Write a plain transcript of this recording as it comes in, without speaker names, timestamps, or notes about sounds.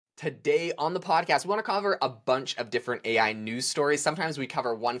Today on the podcast, we want to cover a bunch of different AI news stories. Sometimes we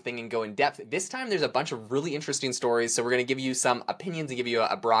cover one thing and go in depth. This time there's a bunch of really interesting stories, so we're going to give you some opinions and give you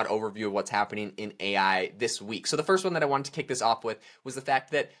a broad overview of what's happening in AI this week. So the first one that I wanted to kick this off with was the fact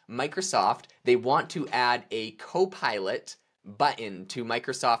that Microsoft, they want to add a Copilot button to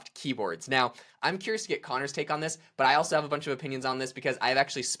Microsoft keyboards. Now, I'm curious to get Connor's take on this, but I also have a bunch of opinions on this because I've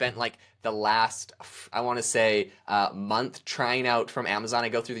actually spent like the last, I want to say, month trying out from Amazon. I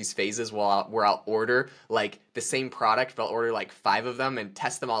go through these phases where I'll order like the same product, but I'll order like 5 of them and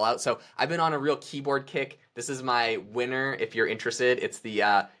test them all out. So I've been on a real keyboard kick. This is my winner if you're interested. It's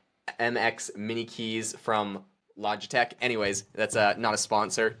the MX Mini Keys from Logitech. Anyways, that's not a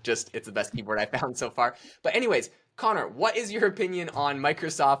sponsor, just it's the best keyboard I found so far. But anyways, Connor, what is your opinion on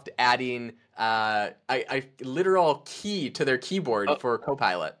Microsoft adding a literal key to their keyboard for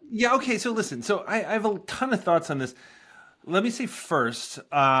Copilot? Yeah, okay, so listen, I have a ton of thoughts on this. Let me say first,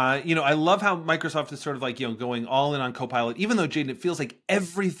 I love how Microsoft is sort of like, going all in on Copilot, even though, Jaden, it feels like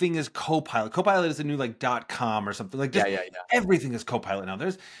everything is Copilot. Copilot is a new like .com or something like that. Yeah. Everything is Copilot now.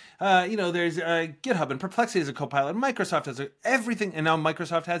 There's, there's GitHub and Perplexity is a Copilot. Microsoft has everything, and now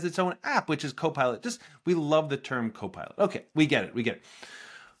Microsoft has its own app, which is Copilot. We love the term Copilot. Okay, we get it.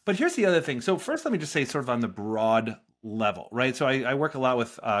 But here's the other thing. So first, let me just say sort of on the broad level, right? So I work a lot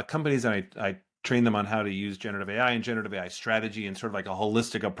with companies, and I train them on how to use generative AI and generative AI strategy and sort of like a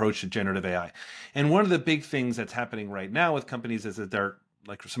holistic approach to generative AI. And one of the big things that's happening right now with companies is that they're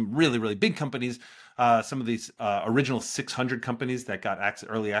like some really, really big companies, some of these original 600 companies that got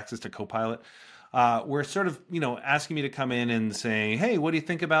early access to Copilot, were sort of, asking me to come in and say, hey, what do you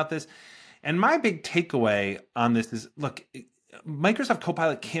think about this? And my big takeaway on this is, look, Microsoft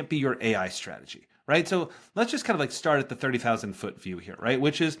Copilot can't be your AI strategy, right? So let's just kind of like start at the 30,000 foot view here, right?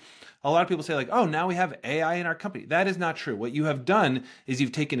 Which is a lot of people say like, oh, now we have AI in our company. That is not true. What you have done is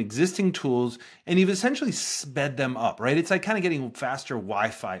you've taken existing tools and you've essentially sped them up, right? It's like kind of getting faster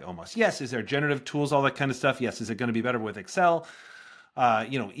Wi-Fi almost. Yes, is there generative tools, all that kind of stuff? Yes. Is it going to be better with Excel,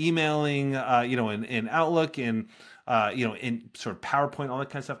 emailing, in Outlook and, in sort of PowerPoint, all that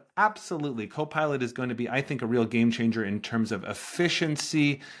kind of stuff? Absolutely. Copilot is going to be, I think, a real game changer in terms of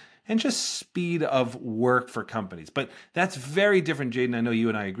efficiency and just speed of work for companies. But that's very different, Jaden, I know you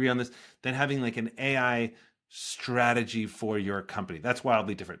and I agree on this, than having like an AI strategy for your company. That's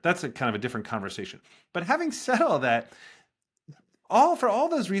wildly different. That's a kind of a different conversation. But having said all that, for all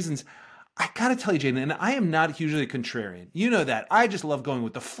those reasons, I gotta tell you, Jaden, and I am not hugely contrarian. You know that. I just love going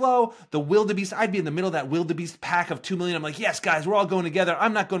with the flow, the wildebeest. I'd be in the middle of that wildebeest pack of 2 million. I'm like, yes, guys, we're all going together.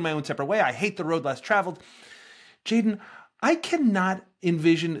 I'm not going my own separate way. I hate the road less traveled. Jaden, I cannot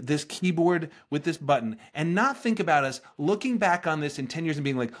envision this keyboard with this button and not think about us looking back on this in 10 years and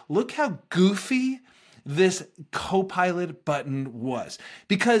being like, look how goofy this Copilot button was.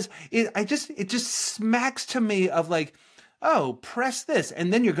 Because it just smacks to me of like, oh, press this,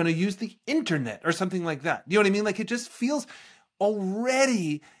 and then you're going to use the internet or something like that. You know what I mean? Like it just feels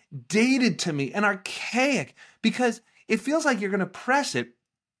already dated to me and archaic because it feels like you're going to press it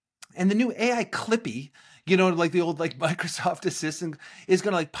and the new AI Clippy, like the old like Microsoft Assistant is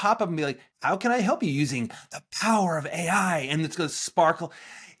going to like pop up and be like, how can I help you using the power of AI? And it's going to sparkle.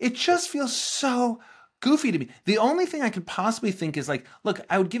 It just feels so goofy to me. The only thing I could possibly think is like, look,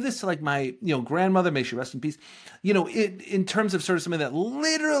 I would give this to like my, grandmother, may she rest in peace, in terms of sort of somebody that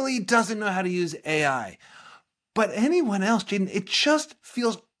literally doesn't know how to use AI. But anyone else, Jaden, it just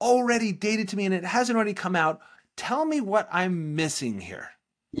feels already dated to me and it hasn't already come out. Tell me what I'm missing here.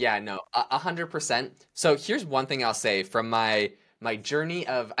 Yeah, no, 100%. So here's one thing I'll say from my journey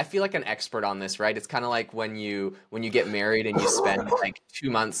of, I feel like an expert on this, right? It's kind of like when you get married and you spend like 2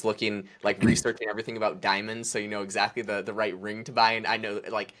 months researching everything about diamonds, so you know exactly the right ring to buy, and I know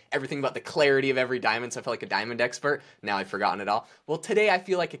like everything about the clarity of every diamond, so I feel like a diamond expert. Now I've forgotten it all. Well, today I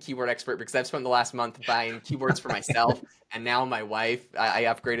feel like a keyboard expert because I've spent the last month buying keyboards for myself, and now my wife, I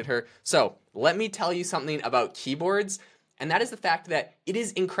upgraded her. So let me tell you something about keyboards, and that is the fact that it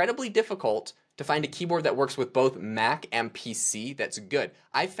is incredibly difficult to find a keyboard that works with both Mac and PC that's good.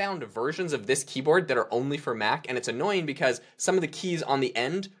 I found versions of this keyboard that are only for Mac, and it's annoying because some of the keys on the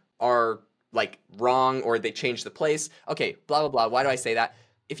end are like wrong or they change the place. Okay, blah, blah, blah. Why do I say that?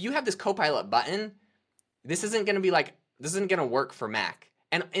 If you have this Copilot button, this isn't going to work for Mac.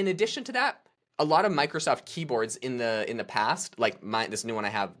 And in addition to that, a lot of Microsoft keyboards in the past, like this new one I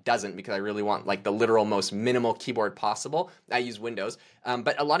have doesn't, because I really want like the literal most minimal keyboard possible. I use Windows,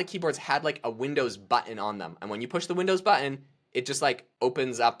 but a lot of keyboards had like a Windows button on them, and when you push the Windows button, it just like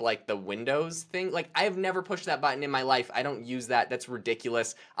opens up like the Windows thing. Like I have never pushed that button in my life. I don't use that. That's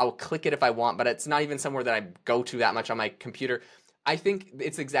ridiculous. I will click it if I want, but it's not even somewhere that I go to that much on my computer. I think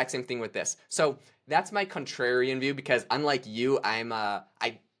it's the exact same thing with this. So that's my contrarian view because unlike you,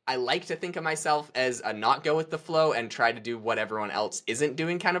 I like to think of myself as a not go with the flow and try to do what everyone else isn't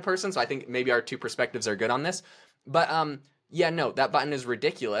doing kind of person. So I think maybe our two perspectives are good on this. But yeah, no, that button is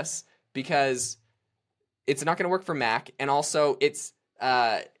ridiculous because it's not going to work for Mac, and also it's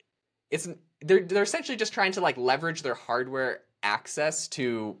they're essentially just trying to like leverage their hardware access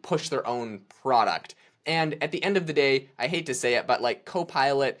to push their own product. And at the end of the day, I hate to say it, but like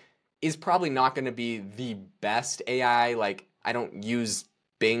Copilot is probably not going to be the best AI. Like I don't use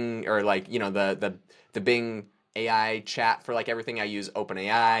Bing or like, you know, the Bing AI chat for like everything. I use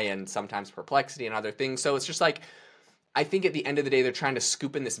OpenAI and sometimes Perplexity and other things. So it's just like I think at the end of the day, they're trying to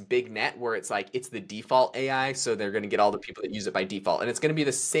scoop in this big net where it's like it's the default AI, so they're going to get all the people that use it by default, and it's going to be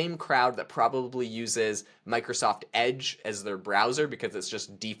the same crowd that probably uses Microsoft Edge as their browser because it's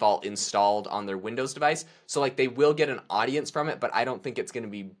just default installed on their Windows device. So like they will get an audience from it, but I don't think it's going to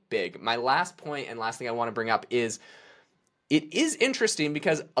be big. My last point and last thing I want to bring up is it is interesting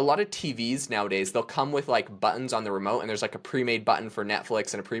because a lot of TVs nowadays they'll come with like buttons on the remote, and there's like a pre-made button for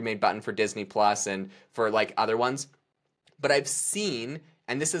Netflix and a pre-made button for Disney Plus and for like other ones. But I've seen,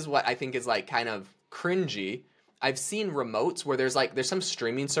 and this is what I think is like kind of cringy. I've seen remotes where there's some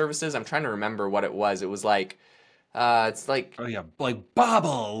streaming services. I'm trying to remember what it was. It was like, it's like Oh yeah, like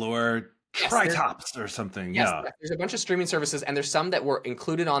Bobble or yes, Tritops or something. yes, Yeah. there's a bunch of streaming services, and there's some that were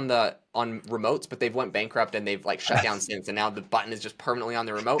included on remotes, but they've went bankrupt and they've like shut down since, and now the button is just permanently on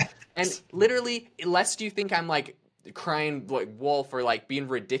the remote. And literally, lest you think I'm like crying like wolf or like being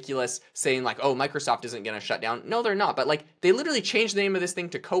ridiculous saying like, oh, Microsoft isn't going to shut down. No, they're not. But like they literally changed the name of this thing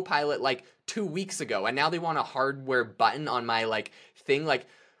to Copilot like 2 weeks ago, and now they want a hardware button on my like thing. Like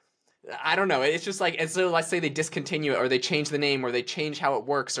I don't know. It's just like, and so let's say they discontinue it or they change the name or they change how it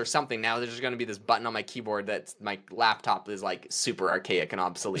works or something. Now there's just going to be this button on my keyboard that my laptop is like super archaic and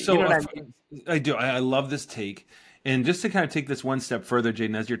obsolete. So You know what I mean? I do. I love this take. And just to kind of take this one step further,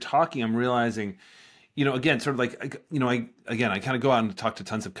 Jaden, as you're talking, I'm realizing, again, sort of like, I kind of go out and talk to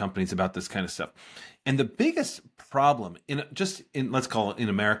tons of companies about this kind of stuff. And the biggest problem let's call it in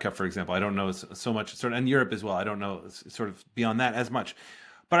America, for example, I don't know so much, sort of, and Europe as well. I don't know sort of beyond that as much.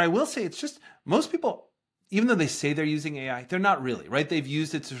 But I will say it's just most people, even though they say they're using AI, they're not really, right? They've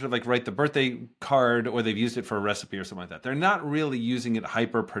used it to sort of like write the birthday card or they've used it for a recipe or something like that. They're not really using it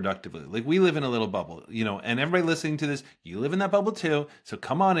hyper productively. Like we live in a little bubble, and everybody listening to this, you live in that bubble too. So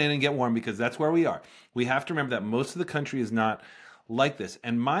come on in and get warm because that's where we are. We have to remember that most of the country is not like this.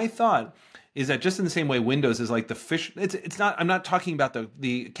 And my thought is that just in the same way Windows is like the fish, it's not, I'm not talking about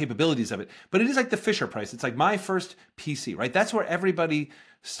the capabilities of it, but it is like the Fisher Price. It's like my first PC, right? That's where everybody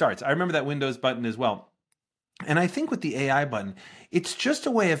starts. I remember that Windows button as well. And I think with the AI button, it's just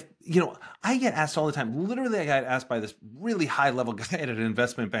a way of, I get asked all the time. Literally, I got asked by this really high level guy at an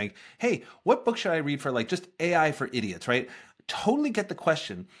investment bank, hey, what book should I read for like just AI for idiots, right? Totally get the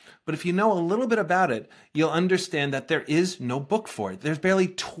question. But if you know a little bit about it, you'll understand that there is no book for it. There's barely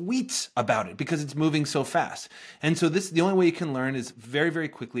tweets about it because it's moving so fast. And so the only way you can learn is very, very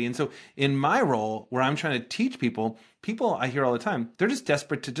quickly. And so in my role where I'm trying to teach people I hear all the time, they're just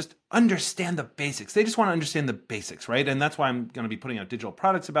desperate to just understand the basics. They just want to understand the basics, right? And that's why I'm going to be putting out digital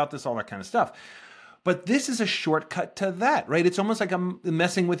products about this, all that kind of stuff. But this is a shortcut to that, right? It's almost like I'm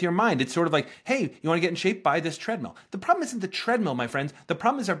messing with your mind. It's sort of like, hey, you want to get in shape? Buy this treadmill. The problem isn't the treadmill, my friends. The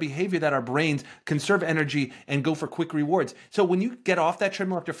problem is our behavior that our brains conserve energy and go for quick rewards. So when you get off that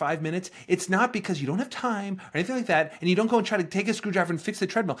treadmill after 5 minutes, it's not because you don't have time or anything like that, and you don't go and try to take a screwdriver and fix the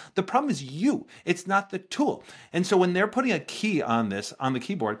treadmill. The problem is you. It's not the tool. And so when they're putting a key on this, on the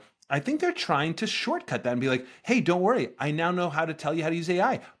keyboard, I think they're trying to shortcut that and be like, hey, don't worry. I now know how to tell you how to use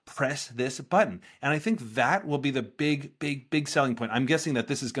AI. Press this button. And I think that will be the big, big, big selling point. I'm guessing that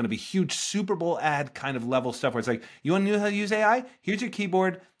this is going to be huge Super Bowl ad kind of level stuff where it's like, you want to know how to use AI? Here's your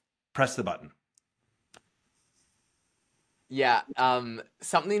keyboard. Press the button. Yeah,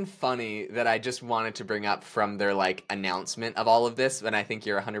 something funny that I just wanted to bring up from their like announcement of all of this, and I think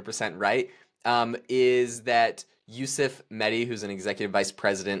you're 100% right, is that Yusuf Mehdi, who's an executive vice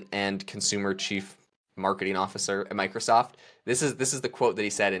president and consumer chief marketing officer at Microsoft, this is the quote that he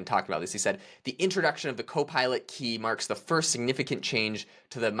said and talked about this. He said, "The introduction of the Copilot key marks the first significant change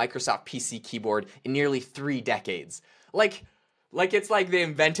to the Microsoft PC keyboard in nearly 3 decades." Like it's like they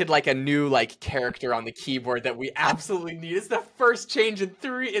invented like a new like character on the keyboard that we absolutely need. It's the first change in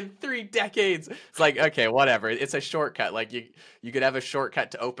three decades. It's like, okay, whatever. It's a shortcut. Like you could have a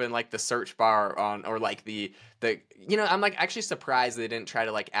shortcut to open like the search bar on or like the I'm like actually surprised they didn't try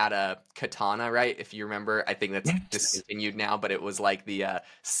to like add a katana, right? If you remember, I think that's discontinued now, but it was like the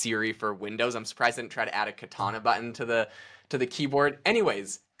Siri for Windows. I'm surprised they didn't try to add a katana button to to the keyboard.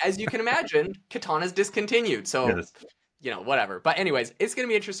 Anyways, as you can imagine, Katana's discontinued. So, Yes. whatever. But anyways, it's going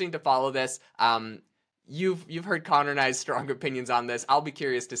to be interesting to follow this. You've heard Connor and I's strong opinions on this. I'll be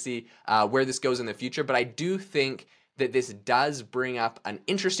curious to see where this goes in the future. But I do think that this does bring up an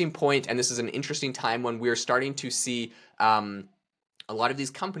interesting point, and this is an interesting time when we're starting to see a lot of these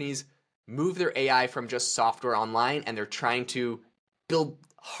companies move their AI from just software online, and they're trying to build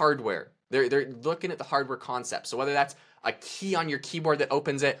hardware. They're looking at the hardware concept. So whether that's a key on your keyboard that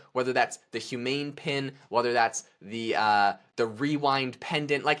opens it, whether that's the humane pin, whether that's the rewind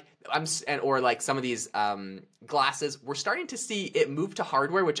pendant, or like some of these glasses, we're starting to see it move to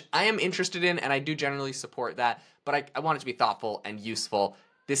hardware, which I am interested in, and I do generally support that. But I want it to be thoughtful and useful.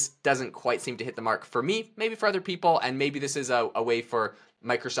 This doesn't quite seem to hit the mark for me, maybe for other people, and maybe this is a way for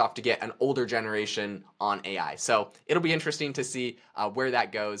Microsoft to get an older generation on AI. So it'll be interesting to see where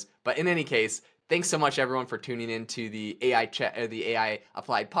that goes. But in any case, thanks so much, everyone, for tuning in to the AI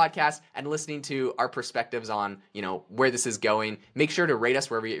Applied podcast and listening to our perspectives on where this is going. Make sure to rate us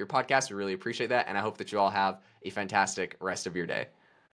wherever you get your podcast. We really appreciate that, and I hope that you all have a fantastic rest of your day.